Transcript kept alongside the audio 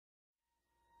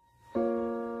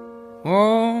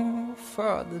Oh,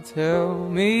 Father, tell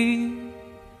me,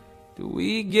 do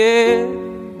we get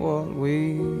what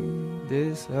we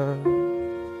deserve?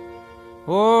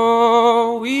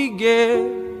 Oh, we get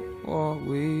what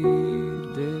we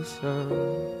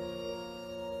deserve.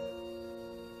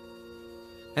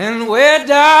 And where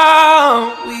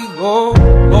down we go,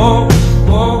 oh,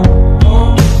 oh,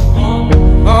 oh, oh,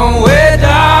 oh, where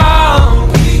down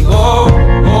we go,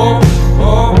 oh,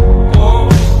 oh, oh,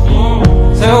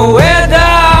 oh, so where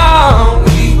down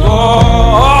we go,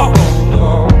 oh,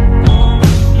 oh,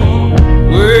 oh,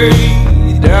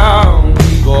 way down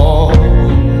we go.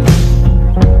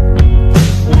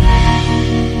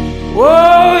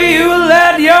 Oh, you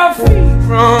let your feet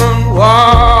run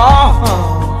wild.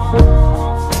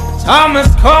 Time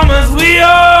has come as we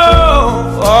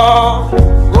all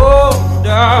go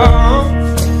down.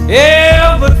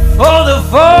 Yeah, but for the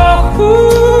fall,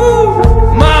 ooh,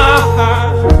 my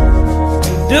heart,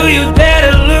 do you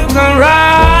dare to look me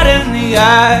right in the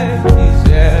eyes?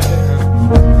 Yeah.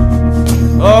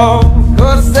 Oh,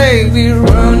 'cause say we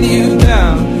run you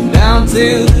down, down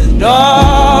to the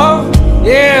door.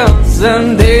 Yeah,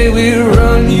 someday we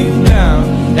run you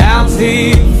down, down till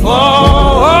you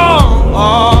fall.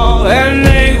 And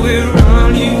they will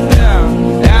run you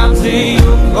down, down till you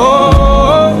go.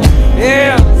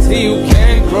 Yeah, till you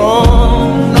can't grow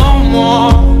no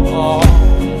more.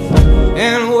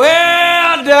 And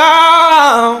where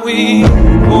down we go,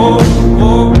 oh,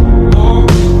 oh,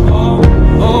 oh,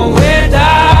 oh, where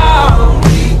down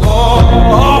we go,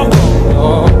 oh,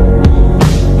 oh,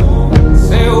 oh.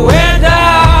 Say where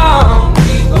down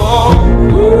we go,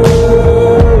 oh.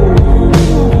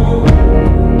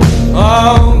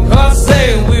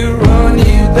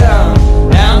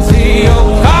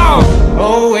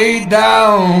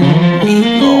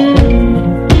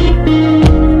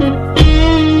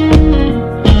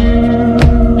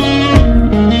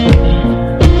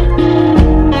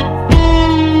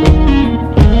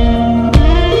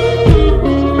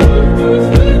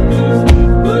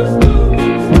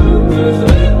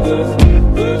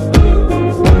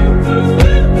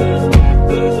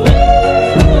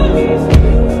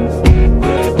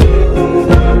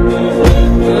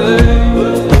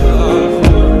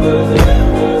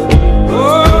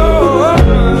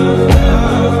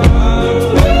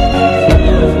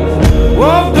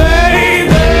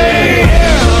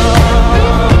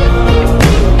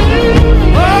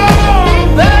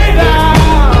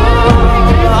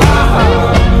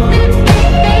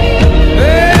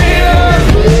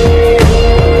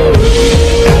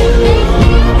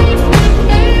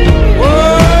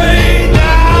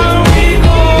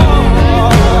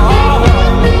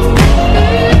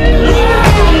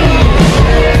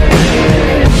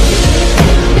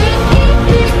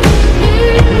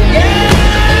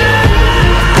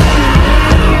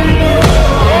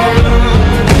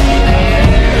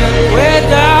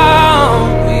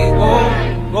 Down we go.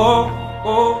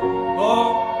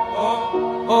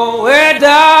 Oh, where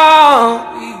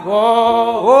down we go,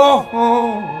 oh,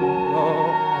 oh,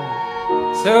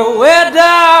 oh. So where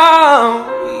down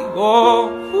we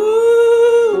go.